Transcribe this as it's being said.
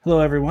Hello,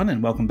 everyone,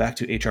 and welcome back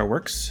to HR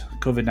Works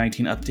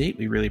COVID-19 update.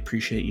 We really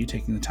appreciate you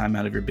taking the time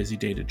out of your busy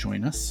day to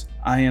join us.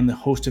 I am the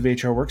host of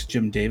HR Works,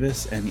 Jim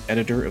Davis, and the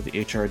editor of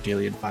the HR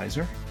Daily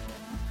Advisor.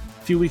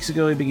 A few weeks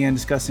ago, we began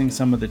discussing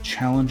some of the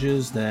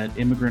challenges that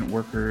immigrant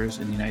workers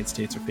in the United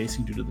States are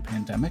facing due to the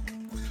pandemic.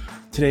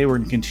 Today, we're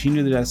going to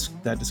continue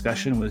that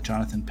discussion with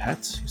Jonathan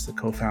Petz. He's the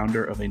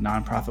co-founder of a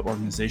nonprofit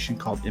organization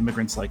called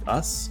Immigrants Like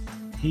Us.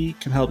 He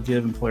can help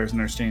give employers an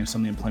understanding of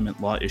some of the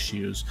employment law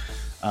issues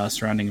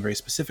surrounding a very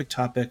specific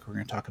topic. We're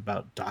going to talk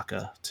about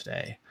DACA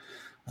today.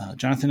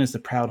 Jonathan is the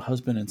proud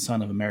husband and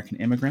son of American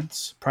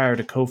immigrants. Prior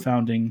to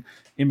co-founding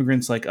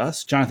Immigrants Like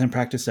Us, Jonathan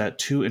practiced at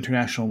two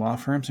international law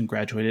firms and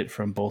graduated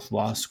from both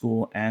law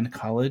school and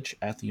college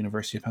at the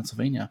University of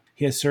Pennsylvania.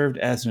 He has served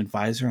as an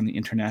advisor on the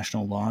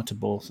international law to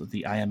both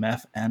the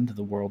IMF and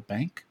the World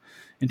Bank.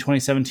 In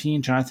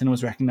 2017, Jonathan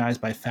was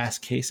recognized by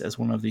Fast Case as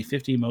one of the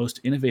 50 most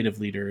innovative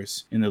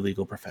leaders in the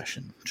legal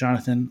profession.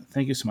 Jonathan,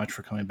 thank you so much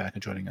for coming back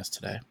and joining us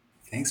today.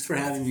 Thanks for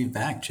having me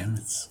back, Jim.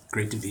 It's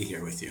great to be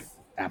here with you.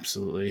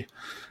 Absolutely.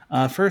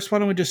 First, why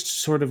don't we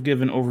just sort of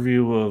give an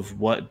overview of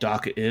what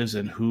DACA is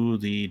and who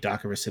the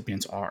DACA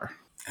recipients are?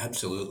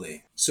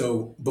 Absolutely.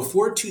 So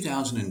before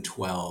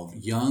 2012,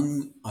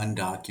 young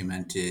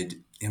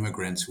undocumented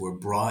immigrants were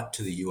brought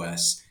to the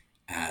U.S.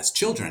 as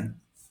children,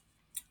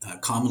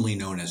 commonly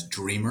known as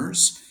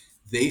dreamers.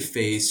 They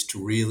faced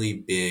really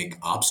big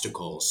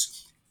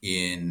obstacles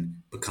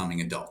in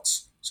becoming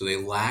adults. So they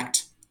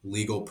lacked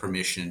legal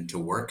permission to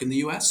work in the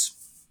U.S.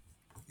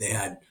 They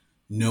had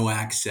no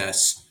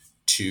access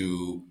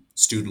to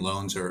student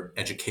loans or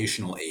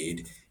educational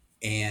aid,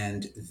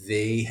 and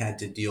they had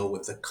to deal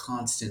with the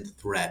constant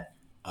threat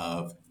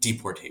of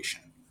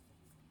deportation.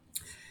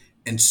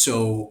 And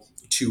so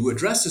to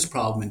address this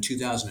problem in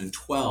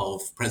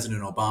 2012,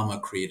 President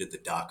Obama created the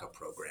DACA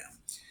program.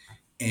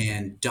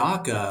 And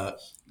DACA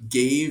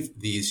gave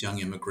these young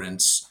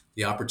immigrants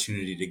the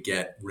opportunity to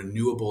get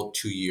renewable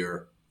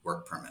 2-year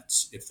work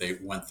permits if they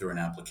went through an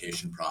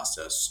application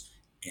process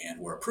and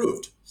were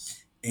approved.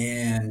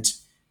 And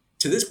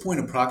to this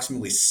point,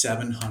 approximately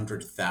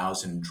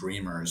 700,000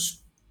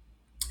 dreamers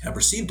have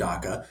received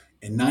DACA,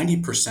 and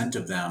 90%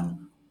 of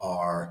them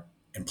are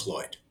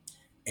employed.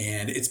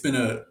 And it's been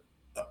a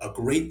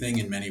great thing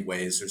in many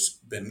ways. There's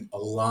been a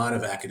lot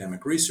of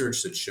academic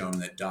research that's shown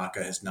that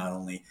DACA has not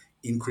only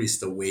increased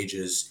the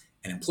wages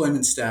and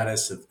employment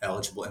status of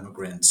eligible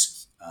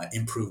immigrants,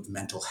 improved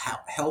mental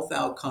health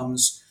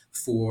outcomes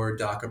for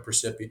DACA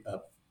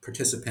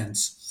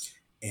participants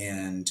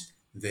and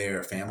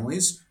their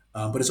families,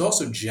 but it's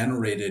also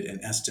generated an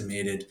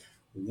estimated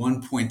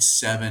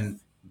 $1.7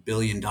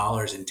 billion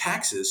in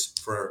taxes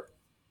for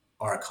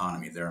our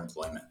economy, their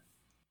employment.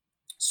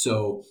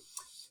 So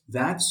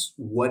that's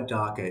what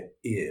DACA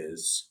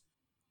is.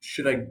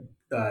 Should I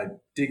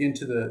dig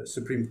into the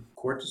Supreme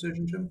Court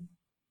decision, Jim?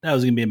 That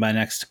was going to be my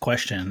next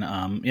question.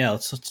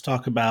 Let's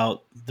talk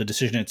about the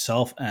decision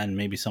itself and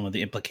maybe some of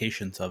the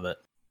implications of it.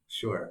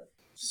 Sure.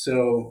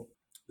 So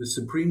the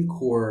Supreme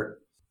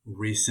Court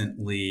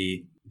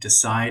recently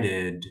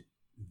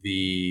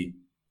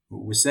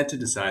was set to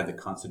decide the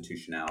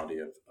constitutionality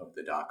of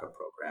the DACA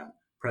program.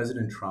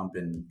 President Trump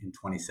in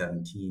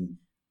 2017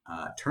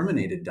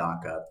 terminated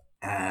DACA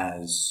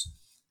as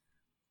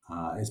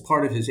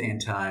part of his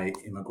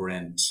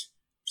anti-immigrant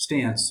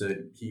stance.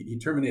 He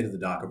terminated the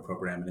DACA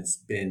program, and it's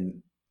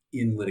been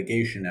in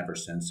litigation ever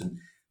since. And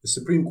the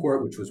Supreme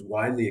Court, which was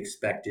widely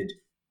expected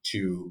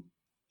to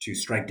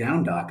strike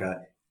down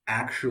DACA,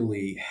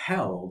 actually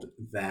held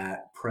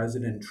that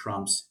President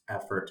Trump's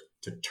effort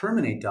to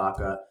terminate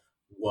DACA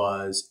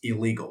was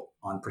illegal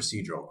on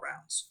procedural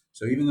grounds.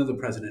 So even though the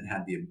president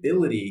had the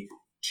ability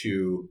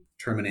to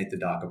terminate the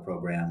DACA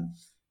program,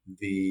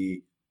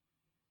 the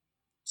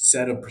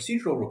set of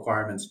procedural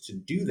requirements to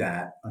do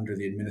that under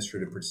the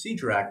Administrative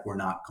Procedure Act were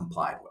not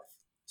complied with.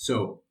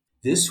 So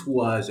this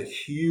was a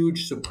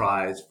huge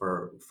surprise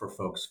for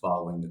folks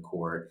following the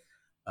court,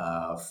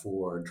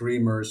 for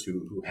dreamers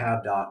who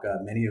have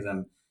DACA, many of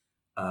them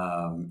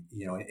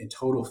in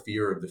total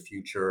fear of the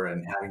future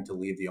and having to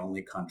leave the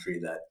only country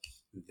that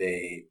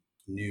they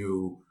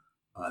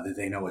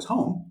know as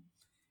home.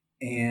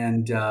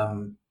 And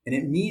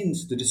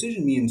the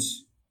decision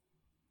means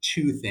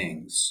two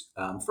things.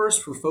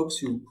 First, for folks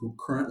who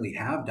currently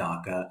have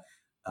DACA,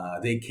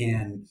 they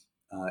can,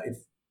 if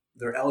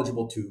they're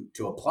eligible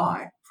to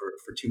apply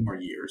for 2 more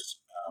years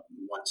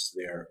once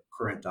their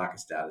current DACA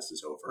status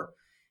is over.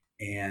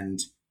 And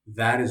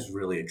that is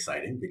really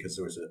exciting because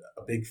there was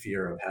a big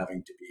fear of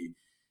having to be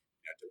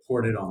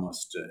deported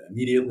almost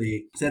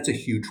immediately. So that's a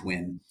huge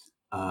win.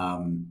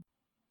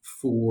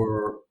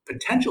 For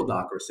potential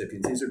DACA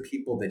recipients, these are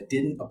people that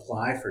didn't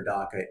apply for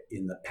DACA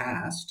in the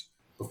past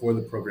before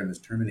the program is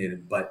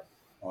terminated, but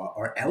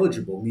are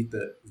eligible, meet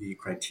the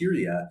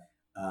criteria.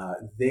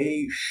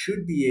 They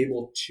should be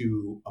able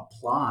to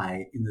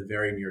apply in the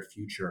very near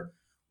future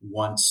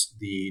once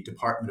the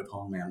Department of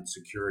Homeland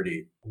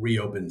Security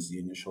reopens the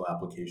initial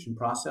application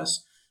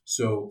process.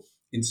 So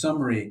in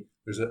summary,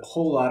 there's a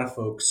whole lot of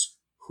folks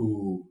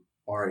who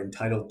are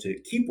entitled to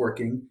keep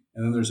working,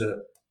 and then there's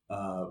a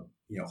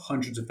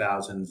hundreds of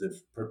thousands, if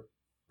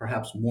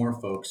perhaps more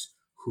folks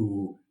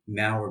who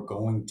now are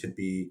going to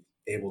be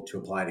able to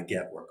apply to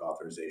get work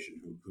authorization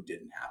who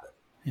didn't have it.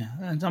 Yeah,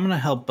 and I'm going to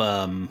help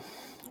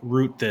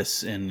root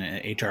this in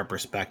HR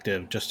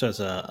perspective, just as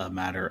a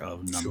matter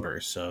of Sure.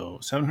 numbers. So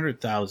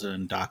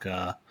 700,000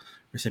 DACA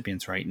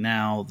recipients right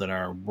now that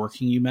are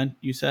working.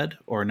 You said,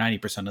 or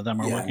 90% of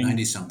them are Yeah, working.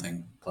 90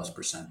 something plus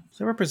percent.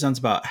 So that represents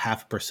about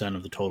 0.5%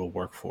 of the total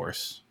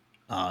workforce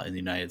in the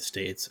United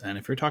States. And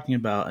if you're talking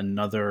about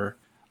another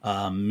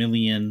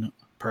million,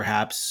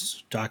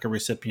 perhaps DACA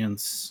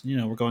recipients,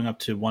 we're going up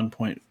to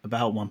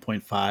about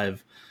 1.5.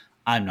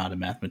 I'm not a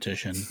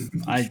mathematician.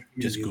 I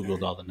just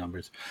Googled all the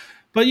numbers.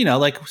 But,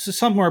 so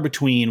somewhere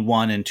between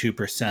 1 and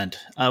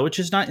 2%, which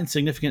is not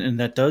insignificant. And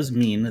that does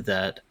mean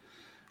that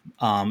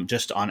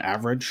just on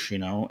average,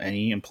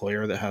 any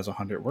employer that has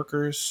 100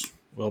 workers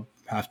will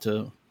have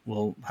to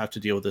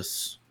deal with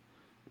this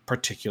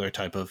particular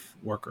type of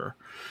worker.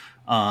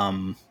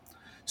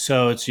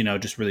 So it's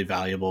just really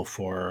valuable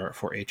for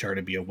HR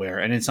to be aware,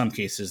 and in some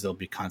cases there'll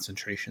be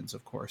concentrations,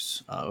 of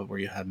course, where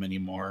you have many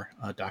more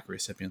DACA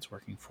recipients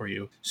working for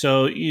you.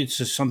 So it's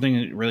just something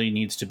that really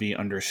needs to be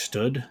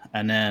understood.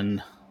 And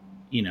then,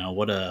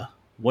 what a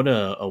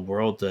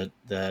world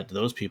that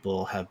those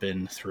people have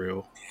been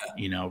through,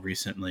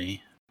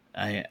 recently.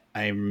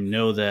 I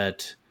know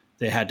that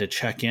they had to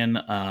check in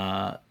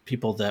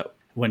people that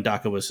when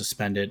DACA was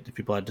suspended,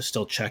 people had to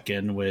still check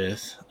in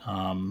with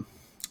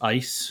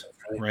ICE,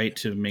 right,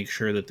 to make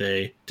sure that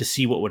to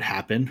see what would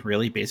happen.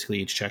 Really, basically,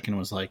 each check-in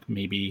was like,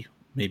 maybe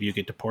you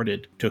get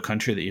deported to a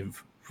country that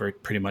you've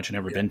pretty much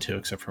never been to,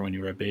 except for when you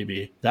were a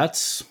baby.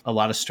 That's a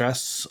lot of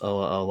stress, a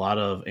lot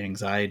of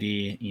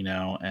anxiety,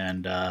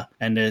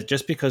 and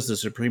just because the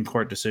Supreme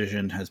Court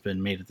decision has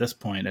been made at this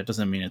point, it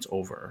doesn't mean it's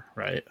over,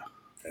 right?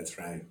 That's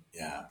right.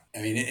 Yeah.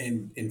 I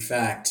mean, in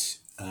fact,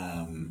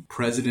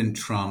 President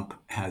Trump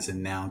has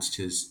announced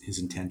his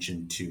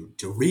intention to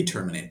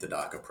re-terminate the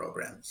DACA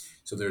program.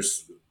 So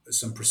there's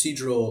some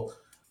procedural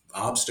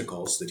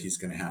obstacles that he's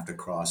going to have to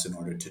cross in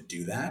order to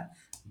do that.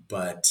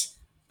 But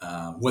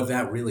what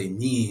that really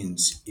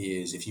means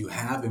is if you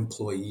have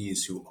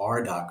employees who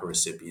are DACA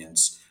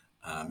recipients,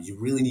 you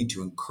really need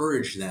to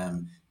encourage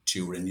them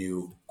to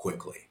renew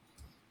quickly.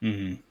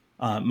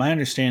 Mm-hmm. My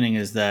understanding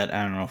is that,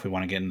 I don't know if we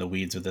want to get in the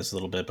weeds with this a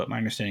little bit, but my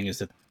understanding is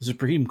that the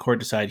Supreme Court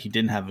decided he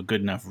didn't have a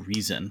good enough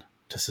reason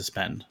to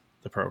suspend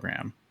the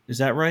program. Is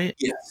that right?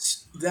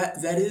 Yes,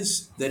 that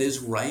is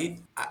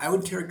right. I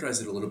would characterize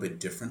it a little bit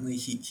differently.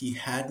 He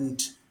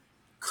hadn't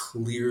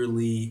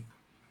clearly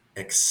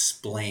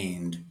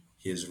explained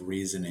his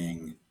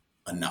reasoning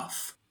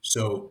enough.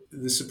 So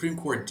the Supreme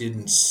Court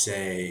didn't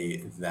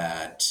say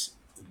that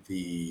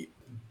the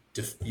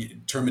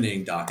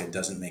terminating DACA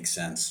doesn't make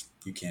sense.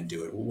 You can't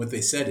do it. What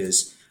they said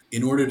is,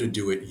 in order to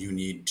do it, you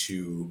need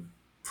to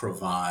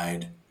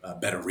provide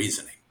better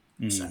reasoning,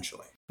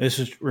 essentially.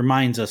 This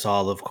reminds us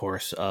all, of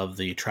course, of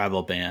the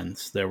travel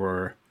bans. There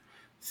were,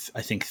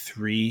 I think,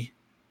 3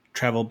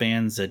 travel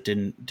bans that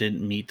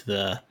didn't meet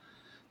the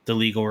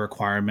legal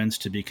requirements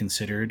to be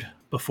considered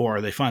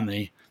before the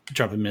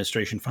Trump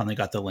administration finally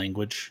got the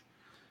language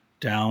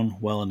down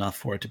well enough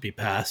for it to be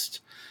passed.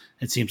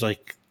 It seems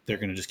like they're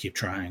going to just keep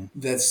trying.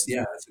 That's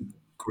a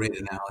great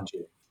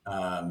analogy.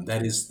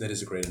 That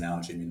is a great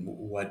analogy. I mean,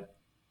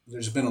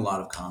 there's been a lot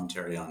of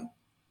commentary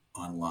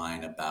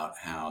online about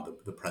how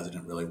the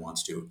president really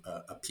wants to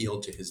appeal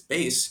to his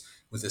base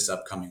with this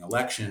upcoming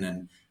election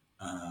and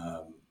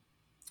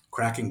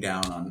cracking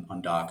down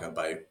on DACA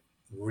by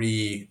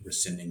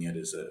rescinding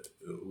it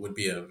would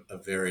be a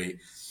very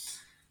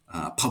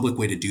public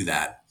way to do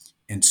that.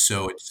 And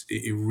so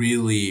it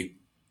really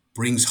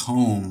brings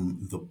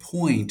home the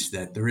point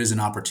that there is an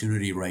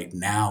opportunity right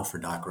now for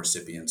DACA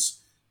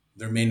recipients.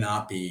 There may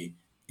not be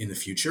in the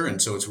future.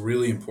 And so it's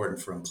really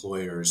important for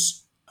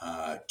employers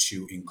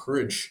to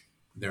encourage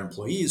their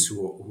employees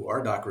who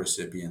are DACA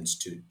recipients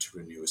to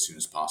renew as soon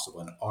as possible.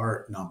 And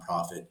our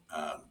nonprofit,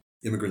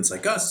 Immigrants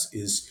Like Us,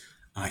 is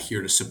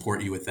here to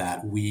support you with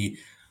that. We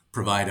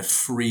provide a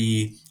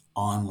free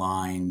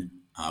online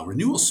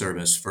renewal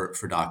service for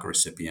DACA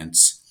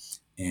recipients.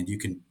 And you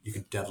can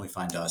definitely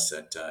find us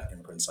at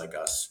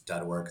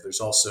immigrantslikeus.org.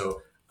 There's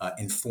also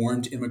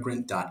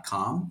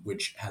informedimmigrant.com,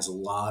 which has a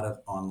lot of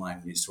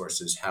online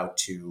resources,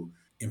 how-to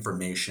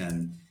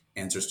information,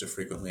 answers to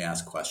frequently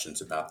asked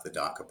questions about the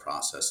DACA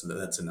process.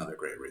 And that's another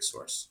great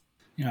resource.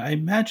 I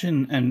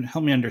imagine, and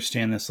help me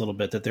understand this a little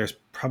bit, that there's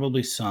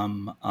probably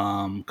some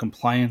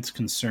compliance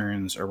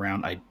concerns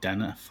around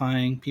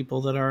identifying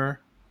people that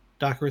are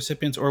DACA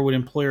recipients, or would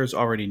employers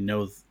already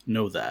know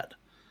that?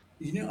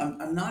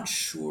 I'm not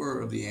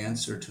sure of the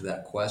answer to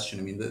that question.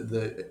 I mean,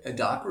 a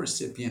DACA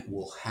recipient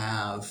will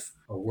have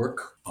a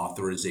work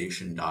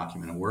authorization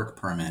document, a work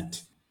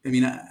permit. I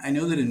mean, I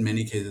know that in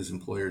many cases,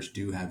 employers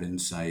do have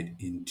insight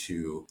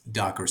into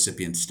DACA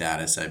recipient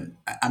status.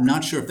 I'm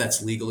not sure if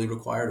that's legally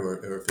required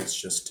or if it's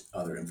just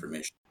other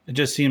information. It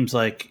just seems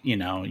like, you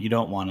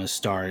don't want to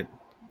start,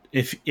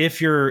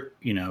 if you're,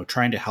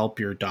 trying to help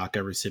your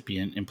DACA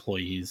recipient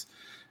employees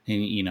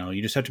And,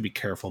 you just have to be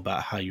careful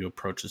about how you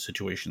approach the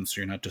situation.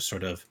 So you're not just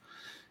sort of,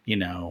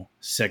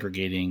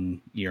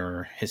 segregating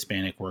your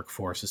Hispanic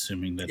workforce,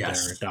 assuming that they're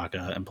Yes.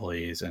 DACA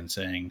employees and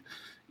saying,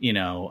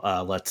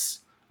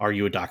 are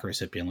you a DACA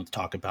recipient? Let's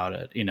talk about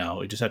it.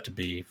 You just have to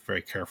be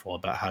very careful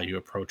about how you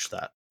approach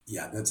that.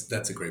 Yeah,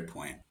 that's a great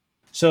point.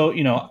 So,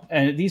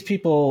 and these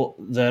people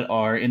that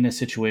are in this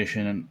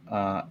situation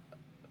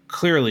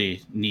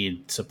clearly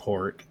need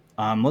support.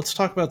 Let's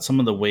talk about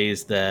some of the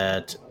ways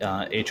that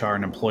HR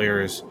and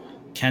employers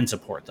can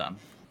support them.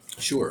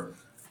 Sure.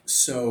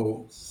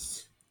 So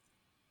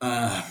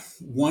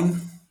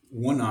one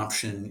one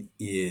option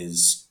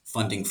is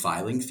funding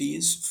filing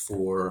fees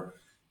for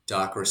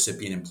DACA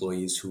recipient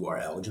employees who are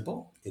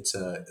eligible. It's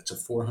a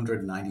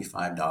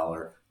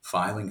 $495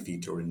 filing fee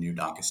to renew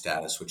DACA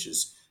status, which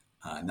is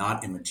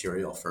not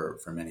immaterial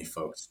for many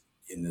folks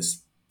in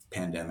this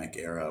pandemic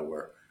era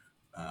where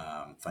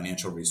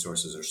financial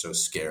resources are so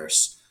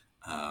scarce.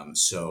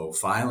 So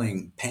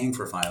paying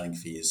for filing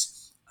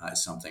fees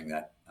is something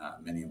that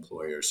many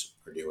employers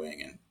are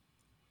doing and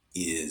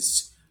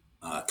is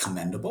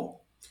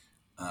commendable.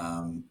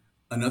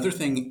 Another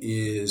thing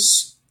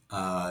is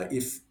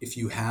if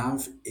you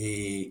have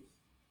a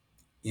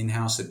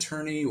in-house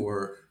attorney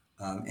or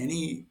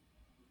any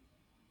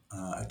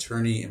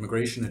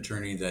immigration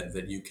attorney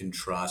that you can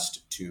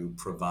trust to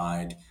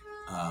provide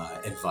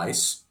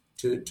advice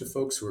to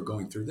folks who are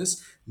going through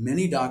this.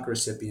 Many DACA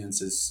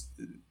recipients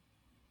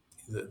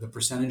the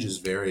percentages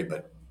vary,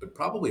 but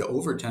probably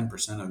over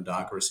 10% of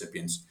DACA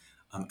recipients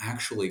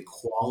actually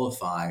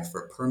qualify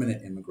for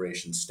permanent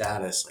immigration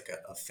status, like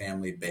a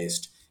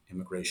family-based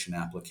immigration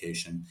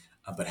application,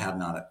 but have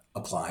not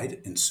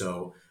applied. And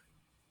so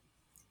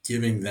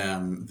giving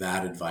them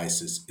that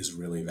advice is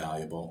really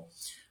valuable.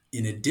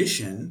 In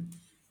addition,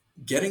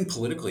 getting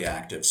politically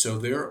active. So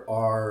there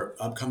are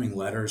upcoming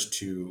letters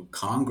to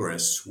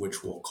Congress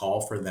which will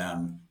call for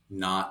them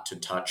not to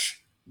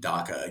touch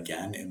DACA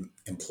again in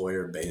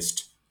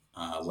employer-based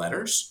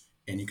letters,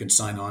 and you can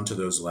sign on to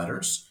those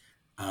letters.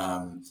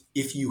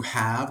 If you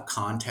have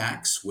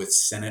contacts with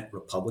Senate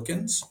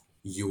Republicans,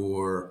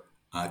 your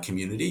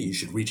community, you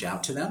should reach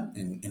out to them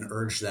and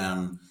urge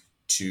them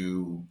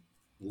to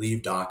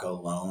leave DACA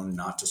alone,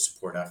 not to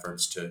support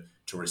efforts to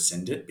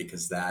rescind it,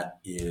 because that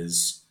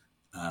is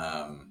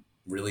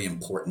really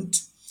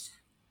important.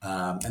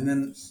 And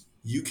then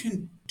you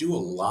can do a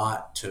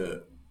lot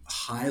to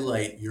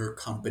highlight your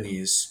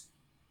company's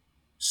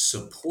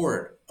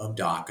support of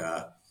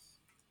DACA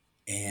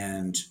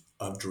and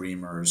of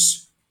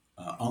Dreamers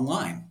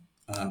online.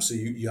 So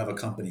you have a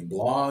company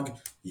blog,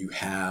 you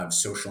have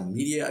social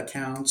media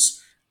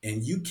accounts,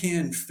 and you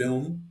can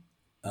film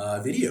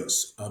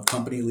videos of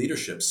company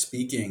leadership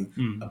speaking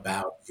Mm.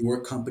 about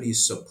your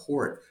company's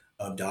support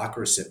of DACA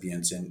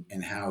recipients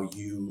and how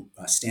you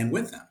stand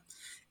with them.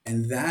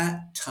 And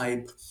that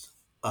type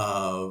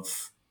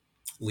of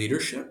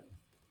leadership,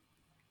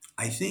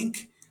 I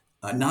think,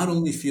 not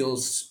only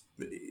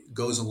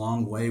goes a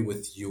long way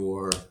with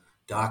your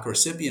DACA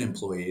recipient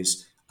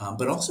employees,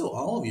 but also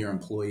all of your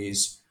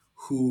employees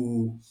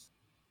who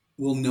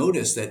will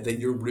notice that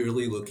you're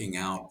really looking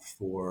out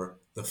for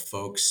the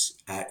folks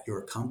at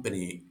your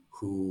company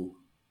who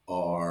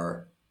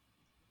are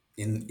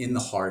in the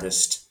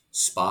hardest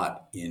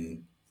spot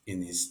in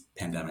these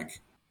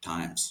pandemic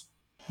times.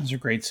 Those are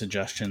great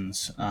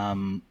suggestions.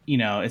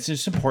 It's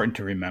just important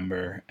to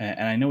remember,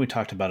 and I know we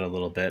talked about it a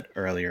little bit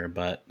earlier,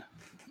 but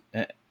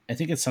I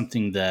think it's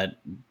something that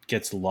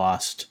gets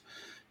lost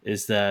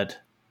is that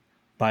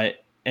by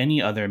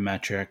any other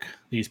metric,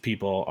 these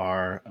people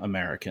are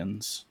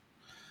Americans.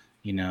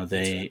 That's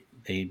right.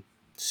 They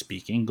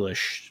speak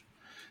English.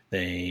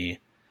 They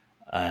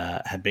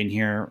have been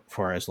here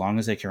for as long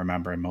as they can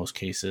remember in most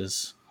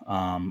cases,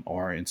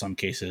 or in some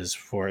cases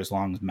for as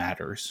long as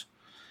matters.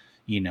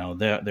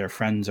 Their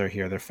friends are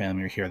here, their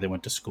family are here, they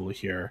went to school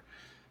here,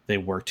 they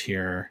worked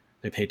here,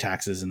 they pay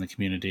taxes in the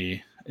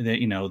community.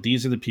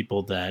 These are the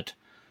people that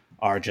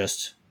are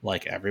just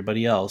like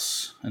everybody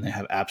else, and they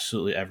have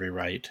absolutely every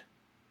right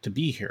to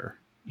be here.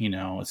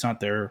 It's not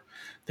their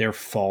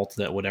fault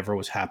that whatever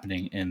was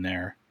happening in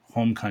their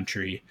home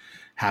country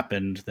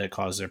happened that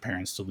caused their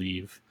parents to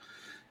leave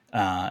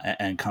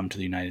and come to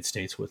the United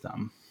States with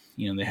them.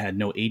 They had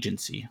no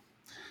agency.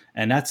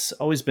 And that's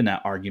always been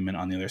that argument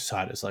on the other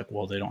side is like,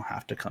 well, they don't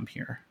have to come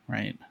here,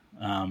 right?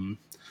 When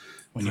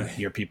you Right.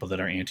 hear people that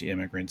are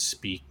anti-immigrant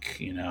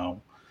speak,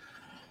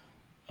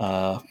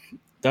 uh,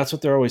 that's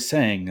what they're always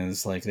saying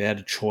is like they had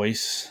a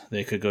choice.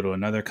 They could go to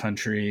another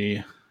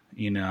country,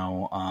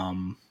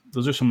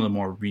 those are some of the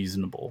more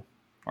reasonable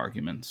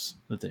arguments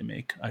that they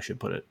make. I should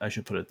put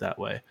it that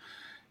way.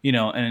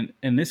 And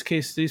in this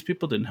case, these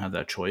people didn't have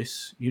that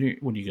choice.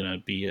 What are you going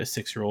to be a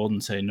 6-year-old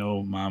and say,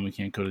 no, mom, we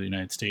can't go to the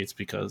United States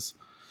because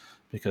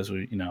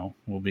we,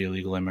 we'll be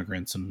illegal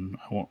immigrants and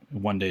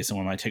one day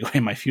someone might take away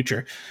my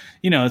future.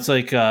 It's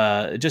like,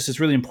 it's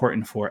really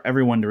important for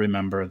everyone to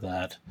remember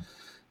that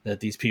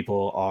these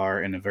people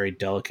are in a very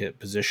delicate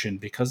position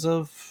because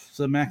of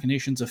the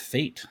machinations of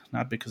fate,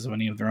 not because of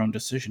any of their own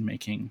decision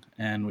making,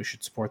 and we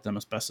should support them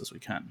as best as we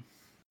can.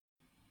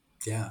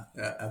 Yeah,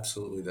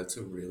 absolutely. That's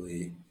a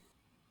really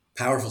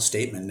powerful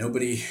statement.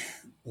 Nobody,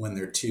 when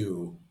they're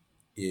two,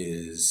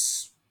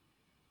 is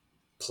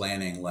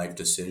planning life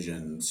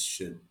decisions.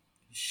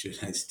 Should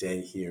I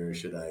stay here?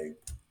 Should I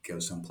go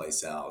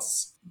someplace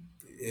else?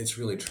 It's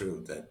really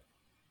true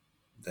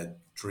that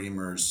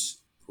dreamers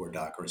who are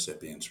DACA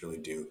recipients really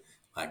do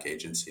lack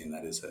agency, and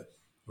that is a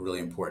really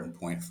important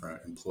point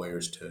for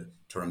employers to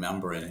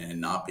remember, and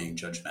not being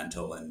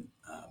judgmental and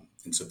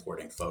in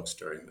supporting folks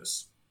during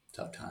this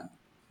tough time.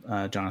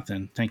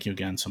 Jonathan, thank you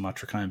again so much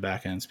for coming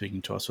back and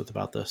speaking to us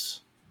about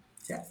this.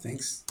 Yeah,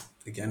 thanks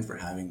again for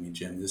having me,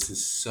 Jim. This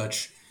is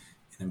such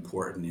an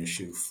important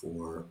issue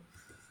for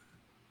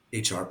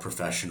HR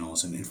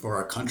professionals and for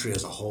our country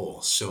as a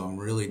whole. So I'm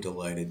really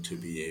delighted to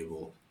be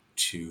able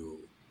to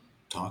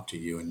talk to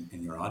you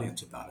and your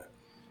audience about it.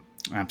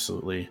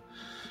 Absolutely.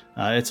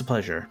 It's a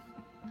pleasure.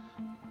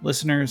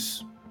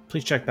 Listeners,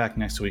 please check back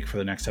next week for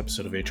the next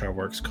episode of HR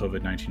Works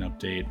COVID-19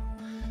 Update.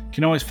 You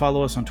can always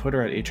follow us on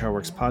Twitter at HR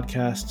Works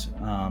Podcast.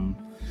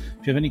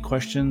 If you have any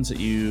questions that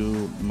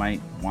you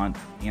might want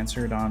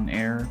answered on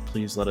air,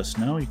 please let us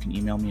know. You can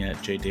email me at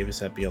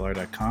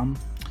jdavis@blr.com,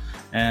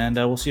 and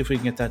we'll see if we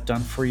can get that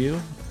done for you.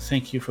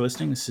 Thank you for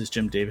listening. This is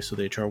Jim Davis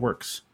with HR Works.